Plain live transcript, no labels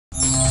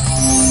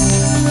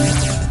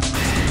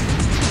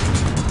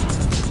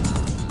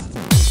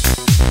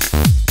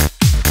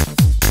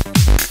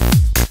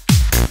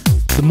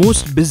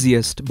most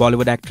busiest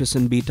Bollywood actress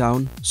in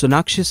B-Town,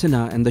 Sonakshi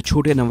Sinha and the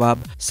Chote Nawab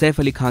Saif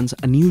Ali Khan's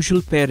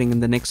unusual pairing in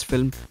the next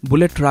film,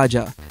 Bullet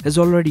Raja, has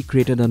already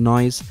created a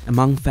noise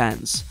among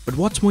fans. But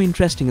what's more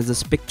interesting is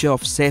this picture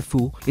of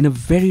Saifu in a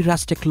very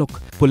rustic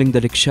look, pulling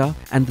the rickshaw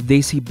and the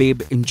Desi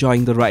babe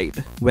enjoying the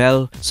ride.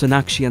 Well,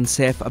 Sonakshi and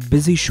Saif are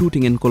busy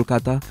shooting in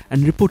Kolkata,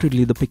 and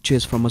reportedly the picture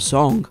is from a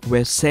song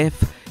where Saif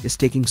is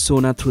taking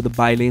Sona through the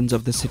bylanes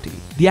of the city.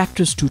 The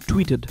actress too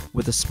tweeted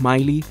with a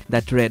smiley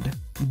that read,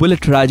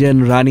 "Bullet Raja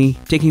and Rani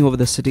taking over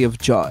the city of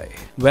joy."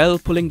 Well,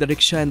 pulling the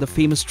rickshaw and the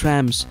famous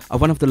trams are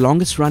one of the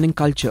longest running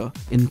culture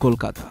in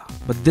Kolkata.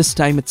 But this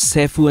time it's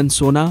Saifu and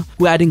Sona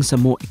who are adding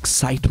some more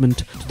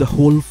excitement to the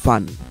whole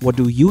fun. What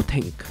do you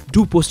think?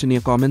 Do post in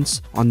your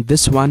comments on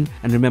this one,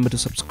 and remember to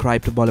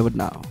subscribe to Bollywood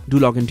Now. Do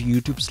log into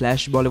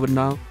YouTube/Bollywood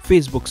Now,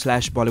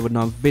 Facebook/Bollywood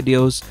Now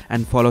videos,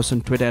 and follow us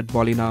on Twitter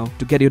 @BollyNow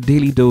to get your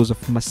daily dose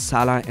of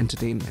masala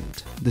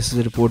entertainment. This is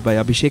a report by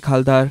Abhishek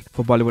Haldar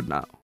for Bollywood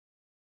Now.